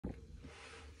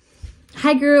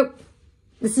Hi group,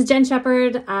 this is Jen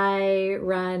Shepherd. I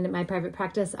run my private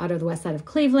practice out of the west side of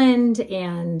Cleveland,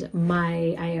 and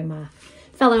I am a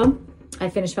fellow. I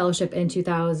finished fellowship in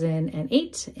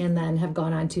 2008 and then have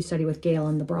gone on to study with Gail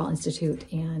in the Brawl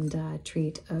Institute and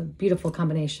treat a beautiful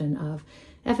combination of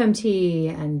FMT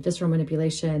and visceral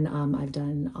manipulation. I've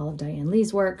done all of Diane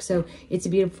Lee's work, so it's a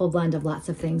beautiful blend of lots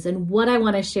of things. And what I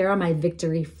want to share on my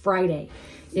Victory Friday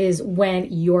is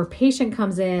when your patient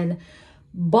comes in,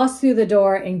 busts through the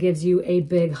door and gives you a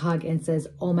big hug and says,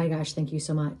 oh my gosh, thank you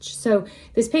so much. So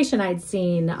this patient I'd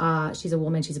seen, she's a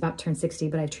woman, she's about to turn 60,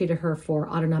 but I've treated her for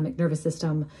autonomic nervous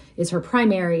system is her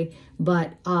primary,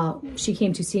 but she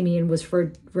came to see me and was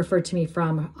referred to me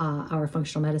from our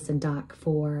functional medicine doc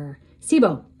for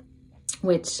SIBO,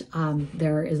 which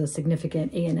there is a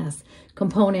significant ANS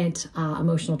component,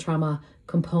 emotional trauma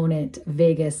component,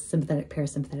 vagus, sympathetic,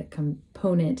 parasympathetic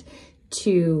component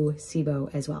to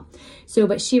SIBO as well. So,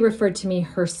 but she referred to me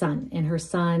her son, and her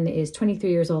son is 23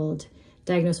 years old,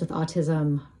 diagnosed with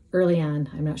autism early on.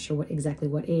 I'm not sure exactly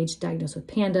what age, diagnosed with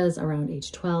PANDAS around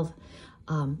age 12,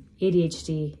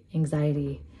 ADHD,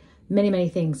 anxiety, many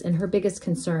things. And her biggest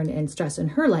concern and stress in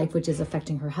her life, which is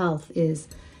affecting her health, is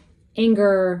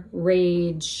anger,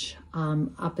 rage,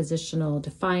 oppositional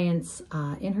defiance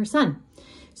in her son.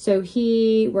 So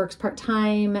he works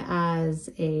part-time as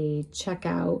a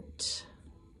checkout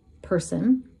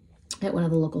person at one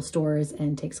of the local stores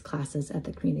and takes classes at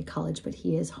the community college, but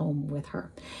he is home with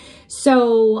her.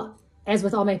 So as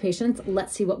with all my patients,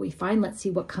 let's see what we find. Let's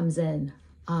see what comes in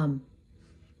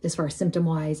as far as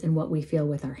symptom-wise and what we feel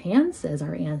with our hands, as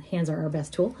our hands are our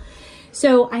best tool.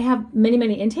 So I have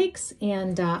many intakes,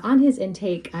 and on his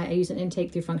intake, I use an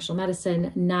intake through functional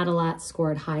medicine. Not a lot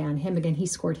scored high on him. Again, he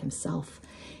scored himself.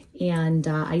 And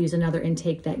I use another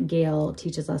intake that Gail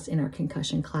teaches us in our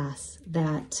concussion class,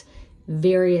 that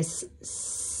various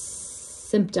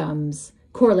symptoms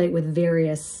correlate with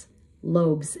various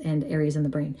lobes and areas in the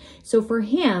brain. So for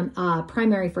him,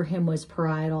 primary for him was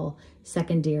parietal,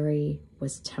 secondary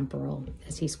was temporal,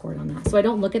 as he scored on that. So I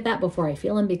don't look at that before I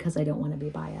feel him because I don't want to be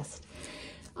biased.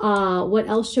 What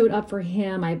else showed up for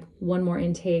him? I have one more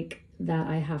intake that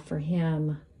I have for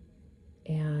him,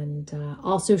 and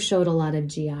also showed a lot of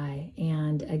GI.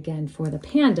 And again, for the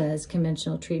PANDAS,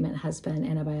 conventional treatment has been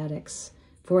antibiotics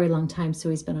for a long time, so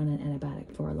he's been on an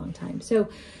antibiotic for a long time. So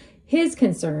his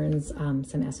concerns,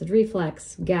 some acid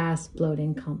reflux, gas,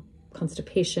 bloating,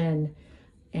 constipation,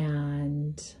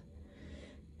 and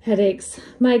headaches,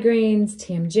 migraines,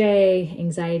 TMJ,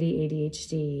 anxiety,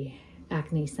 ADHD,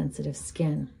 acne, sensitive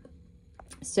skin.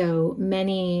 So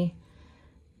many,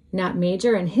 not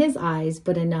major in his eyes,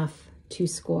 but enough to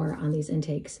score on these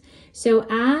intakes. So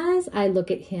as I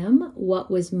look at him, what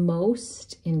was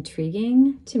most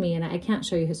intriguing to me, and I can't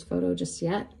show you his photo just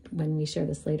yet, when we share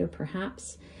this later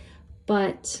perhaps,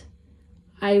 but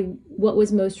what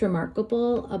was most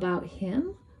remarkable about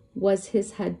him was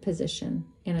his head position.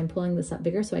 And I'm pulling this up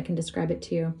bigger so I can describe it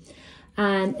to you.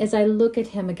 And as I look at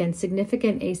him, again,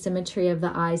 significant asymmetry of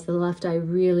the eyes. The left eye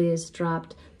really is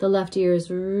dropped. The left ear is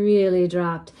really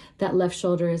dropped. That left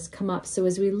shoulder has come up. So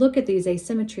as we look at these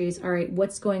asymmetries, all right,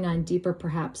 what's going on deeper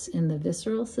perhaps in the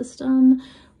visceral system?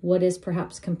 What is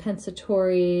perhaps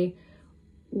compensatory?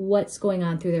 What's going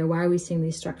on through there? Why are we seeing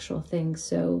these structural things?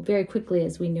 So very quickly,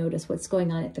 as we notice what's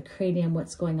going on at the cranium,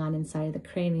 what's going on inside of the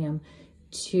cranium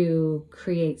to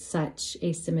create such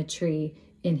asymmetry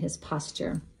in his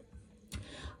posture.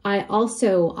 I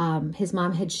also, his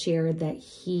mom had shared that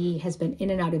he has been in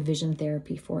and out of vision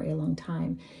therapy for a long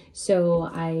time. So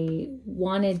I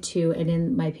wanted to, and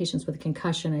in my patients with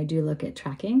concussion, I do look at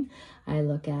tracking. I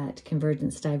look at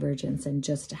convergence, divergence, and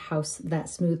just how that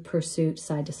smooth pursuit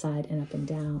side to side and up and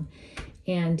down.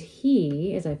 And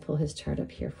he, as I pull his chart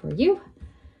up here for you,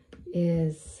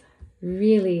 is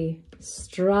really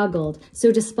struggled.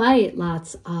 So despite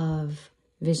lots of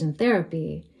vision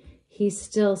therapy, he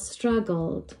still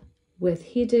struggled with,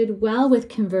 he did well with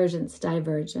convergence,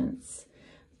 divergence,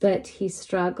 but he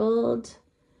struggled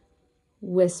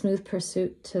with smooth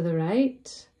pursuit to the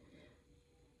right,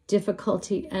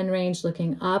 difficulty end range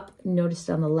looking up, noticed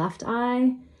on the left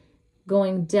eye,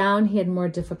 going down, he had more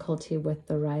difficulty with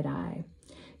the right eye.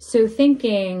 So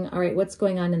thinking, all right, what's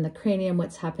going on in the cranium?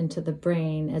 What's happened to the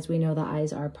brain? As we know, the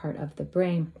eyes are part of the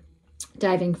brain.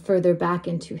 Diving further back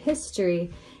into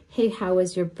history, hey, how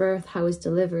was your birth? How was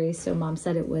delivery? So mom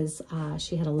said it was,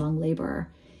 she had a long labor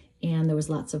and there was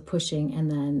lots of pushing. And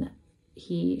then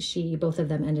both of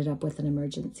them ended up with an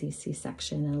emergency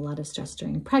C-section and a lot of stress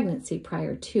during pregnancy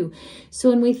prior to. So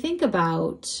when we think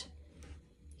about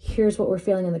here's what we're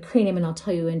feeling in the cranium, and I'll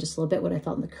tell you in just a little bit what I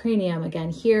felt in the cranium. Again,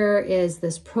 here is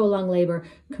this prolonged labor,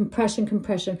 compression,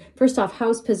 compression. First off,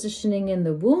 how's positioning in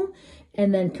the womb,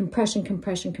 and then compression,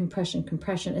 compression, compression,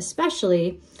 compression,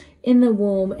 especially in the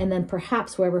womb, and then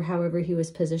perhaps however he was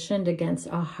positioned against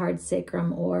a hard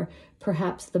sacrum, or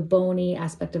perhaps the bony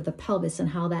aspect of the pelvis, and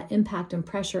how that impact and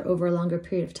pressure over a longer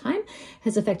period of time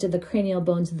has affected the cranial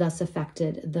bones, thus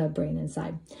affected the brain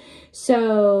inside.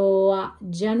 So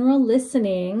general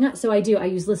listening. So I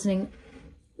use listening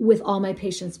with all my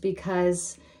patients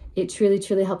because it truly,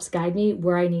 truly helps guide me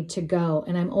where I need to go.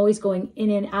 And I'm always going in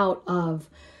and out of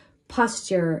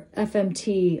posture,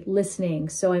 FMT, listening.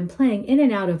 So I'm playing in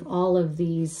and out of all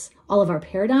of our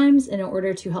paradigms in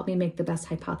order to help me make the best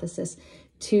hypothesis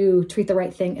to treat the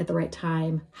right thing at the right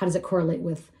time. How does it correlate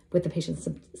with the patient's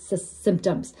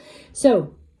symptoms?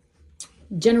 So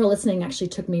general listening actually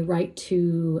took me right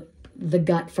to the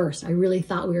gut first. I really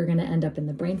thought we were going to end up in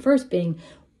the brain first, being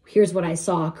here's what I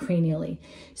saw cranially.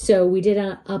 So we did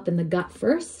up in the gut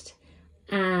first.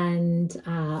 And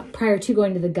prior to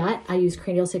going to the gut, I used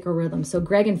cranial sacral rhythm. So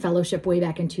Greg in fellowship way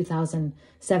back in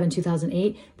 2007,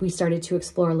 2008, we started to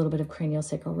explore a little bit of cranial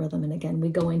sacral rhythm. And again, we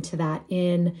go into that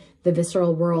in the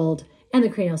visceral world and the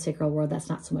cranial sacral world. That's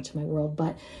not so much of my world,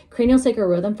 but cranial sacral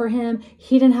rhythm for him,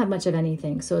 he didn't have much of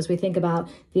anything. So as we think about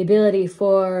the ability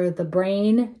for the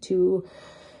brain to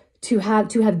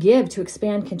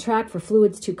expand, contract, for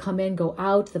fluids to come in, go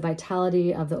out, the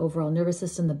vitality of the overall nervous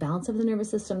system, the balance of the nervous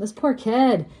system. This poor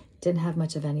kid didn't have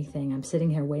much of anything. I'm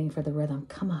sitting here waiting for the rhythm.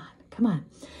 Come on, come on.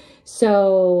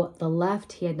 So the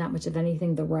left, he had not much of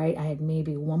anything. The right, I had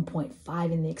maybe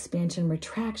 1.5 in the expansion,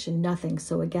 retraction, nothing.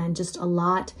 So again, just a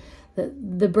lot.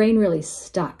 The brain really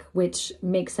stuck, which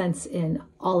makes sense in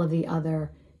all of the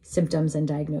other symptoms and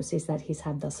diagnoses that he's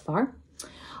had thus far.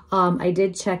 I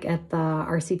did check at the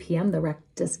RCPM, the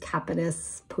rectus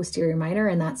capitis posterior minor,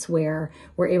 and that's where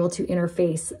we're able to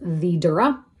interface the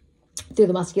dura through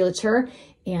the musculature,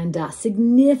 and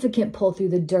significant pull through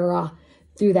the dura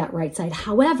through that right side.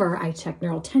 However, I checked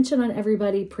neural tension on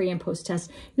everybody pre and post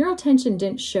test. Neural tension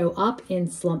didn't show up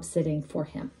in slump sitting for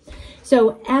him.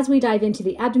 So as we dive into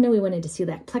the abdomen, we went into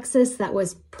celiac plexus. That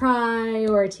was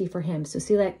priority for him. So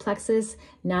celiac plexus,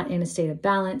 not in a state of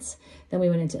balance. Then we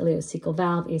went into ileocecal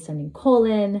valve, ascending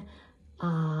colon.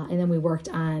 And then we worked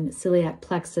on celiac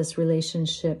plexus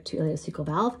relationship to ileocecal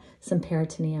valve, some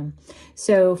peritoneum.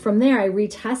 So from there, I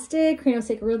retested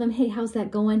craniosacral rhythm. Hey, how's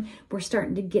that going? We're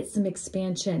starting to get some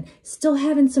expansion. Still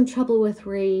having some trouble with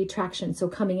retraction. So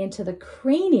coming into the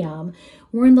cranium,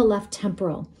 we're in the left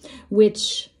temporal,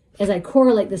 which, as I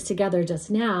correlate this together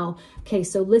just now, okay,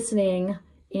 so listening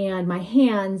and my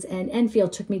hands and end feel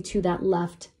took me to that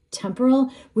left temporal,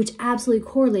 which absolutely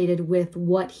correlated with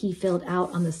what he filled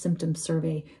out on the symptom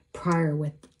survey prior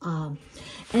with,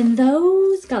 and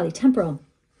those, golly, temporal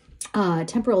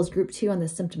is group 2 on the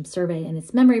symptom survey, and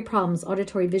it's memory problems,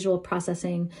 auditory visual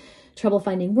processing, trouble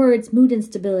finding words, mood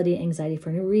instability, anxiety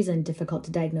for no reason, difficult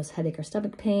to diagnose headache or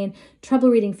stomach pain, trouble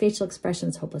reading facial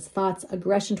expressions, hopeless thoughts,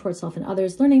 aggression towards self and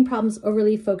others, learning problems,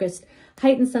 overly focused,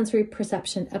 heightened sensory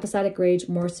perception, episodic rage,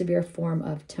 more severe form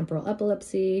of temporal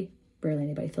epilepsy, barely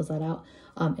anybody fills that out,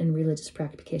 and religious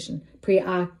preoccupation,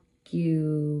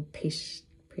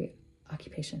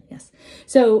 preoccupation, yes.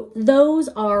 So those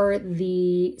are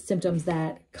the symptoms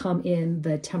that come in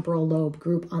the temporal lobe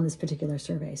group on this particular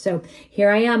survey. So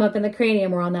here I am up in the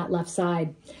cranium, we're on that left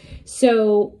side.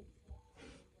 So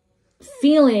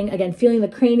feeling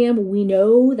the cranium, we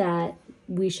know that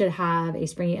we should have a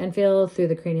springy end feel through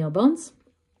the cranial bones.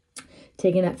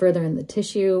 Taking that further in the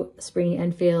tissue, springy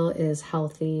end feel is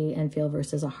healthy end feel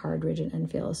versus a hard, rigid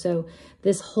end feel. So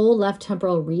this whole left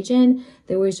temporal region,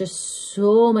 there was just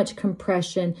so much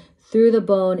compression through the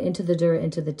bone, into the dura,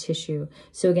 into the tissue.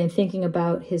 So again, thinking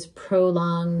about his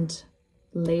prolonged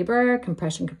labor,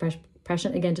 compression,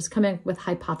 again, just coming with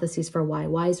hypotheses for why.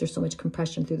 Why is there so much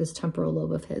compression through this temporal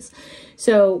lobe of his?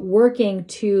 So working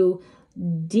to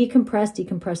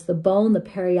decompress the bone, the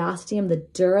periosteum, the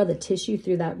dura, the tissue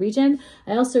through that region.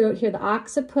 I also wrote here the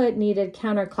occiput needed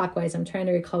counterclockwise. I'm trying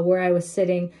to recall where I was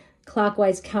sitting,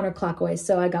 clockwise, counterclockwise.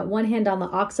 So I got one hand on the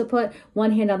occiput,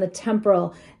 one hand on the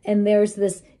temporal, and there's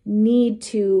this need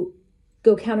to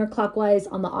go counterclockwise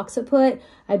on the occiput.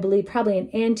 I believe probably an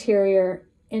anterior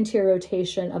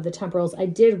rotation of the temporals. I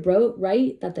did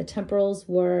write that the temporals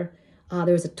were,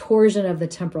 there was a torsion of the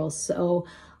temporals. So,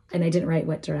 and I didn't write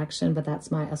what direction, but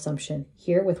that's my assumption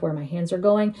here with where my hands are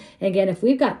going. And again, if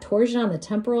we've got torsion on the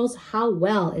temporals, how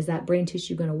well is that brain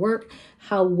tissue going to work?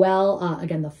 How well,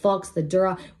 again, the falx, the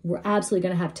dura, we're absolutely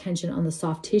going to have tension on the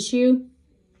soft tissue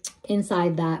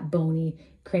inside that bony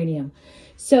cranium.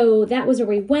 So that was where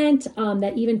we went.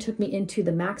 That even took me into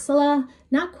the maxilla,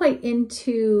 not quite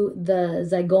into the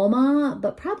zygoma,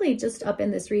 but probably just up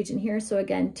in this region here. So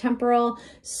again, temporal,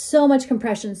 so much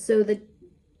compression. So the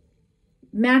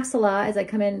maxilla, as I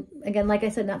come in, again, like I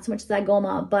said, not so much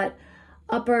zygoma, but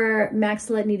upper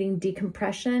maxilla needing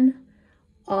decompression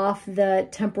off the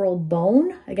temporal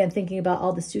bone. Again, thinking about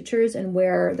all the sutures and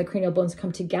where the cranial bones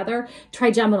come together.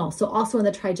 Trigeminal. So also in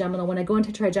the trigeminal, when I go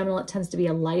into trigeminal, it tends to be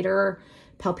a lighter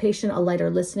palpation, a lighter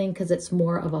listening, because it's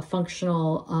more of a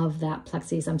functional of that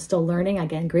plexus. I'm still learning.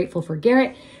 Again, grateful for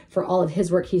Garrett for all of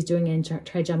his work he's doing in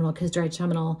trigeminal, because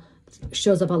trigeminal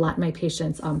shows up a lot in my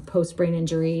patients, post-brain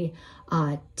injury,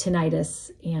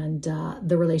 tinnitus, and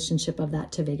the relationship of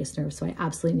that to vagus nerve. So I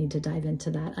absolutely need to dive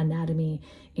into that anatomy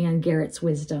and Garrett's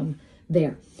wisdom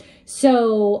there.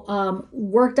 So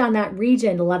worked on that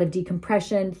region, a lot of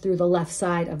decompression through the left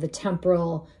side of the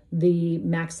temporal, the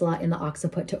maxilla, and the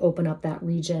occiput to open up that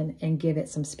region and give it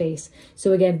some space.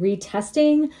 So again,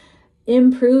 retesting,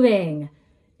 improving,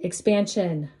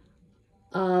 expansion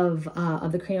of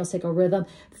the craniosacral rhythm,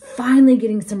 finally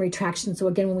getting some retraction. So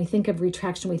again, when we think of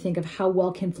retraction, we think of how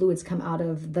well can fluids come out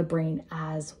of the brain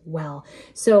as well.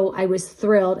 So I was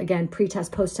thrilled, again,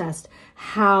 pre-test, post-test,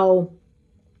 how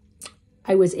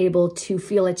I was able to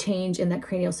feel a change in that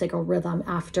craniosacral rhythm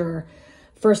after,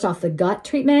 first off, the gut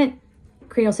treatment,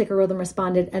 craniosacral rhythm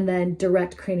responded, and then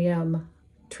direct cranium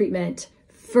treatment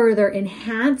further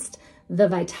enhanced the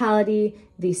vitality,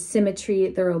 the symmetry,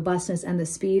 the robustness, and the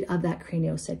speed of that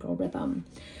craniosacral rhythm.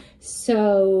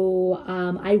 So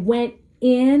I went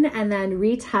in and then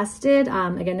retested.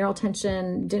 Again, neural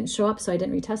tension didn't show up, so I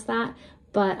didn't retest that.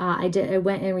 But I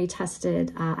went and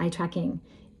retested eye tracking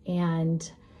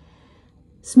and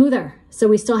smoother. So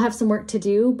we still have some work to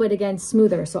do, but again,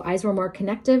 smoother. So eyes were more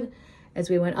connective as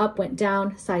we went up, went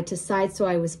down, side to side. So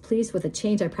I was pleased with the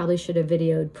change. I probably should have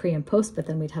videoed pre and post, but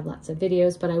then we'd have lots of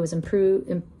videos. But I was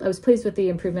pleased with the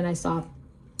improvement I saw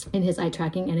in his eye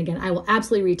tracking. And again, I will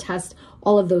absolutely retest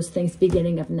all of those things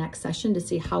beginning of next session to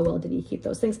see how well did he keep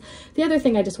those things. The other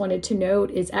thing I just wanted to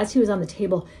note is as he was on the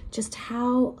table, just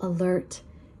how alert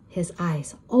his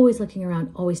eyes, always looking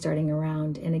around, always darting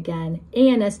around. And again,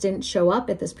 ANS didn't show up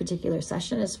at this particular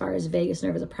session as far as vagus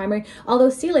nerve as a primary, although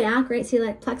celiac, right,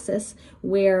 celiac plexus,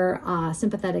 where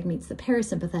sympathetic meets the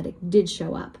parasympathetic, did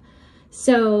show up.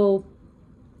 So,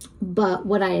 but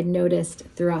what I had noticed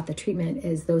throughout the treatment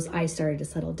is those eyes started to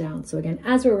settle down. So again,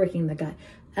 as we're working the gut,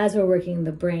 as we're working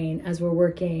the brain, as we're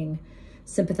working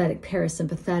sympathetic,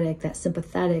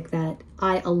 parasympathetic, that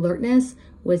eye alertness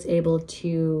was able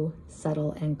to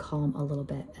settle and calm a little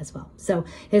bit as well. So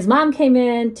his mom came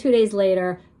in 2 days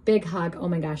later, big hug. Oh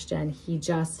my gosh, Jen, he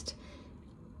just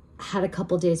had a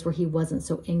couple days where he wasn't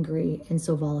so angry and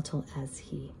so volatile as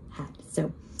he had.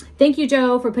 So thank you,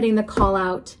 Joe, for putting the call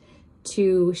out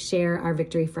to share our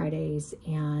Victory Fridays.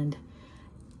 And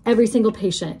every single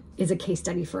patient is a case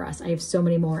study for us. I have so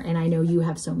many more, and I know you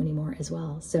have so many more as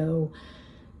well. So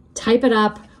type it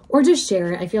up or just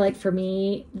share it. I feel like for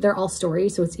me, they're all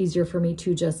stories, so it's easier for me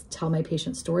to just tell my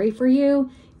patient's story for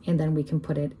you, and then we can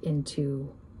put it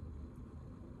into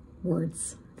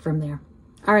words from there.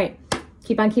 All right,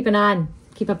 keep on keeping on.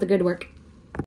 Keep up the good work.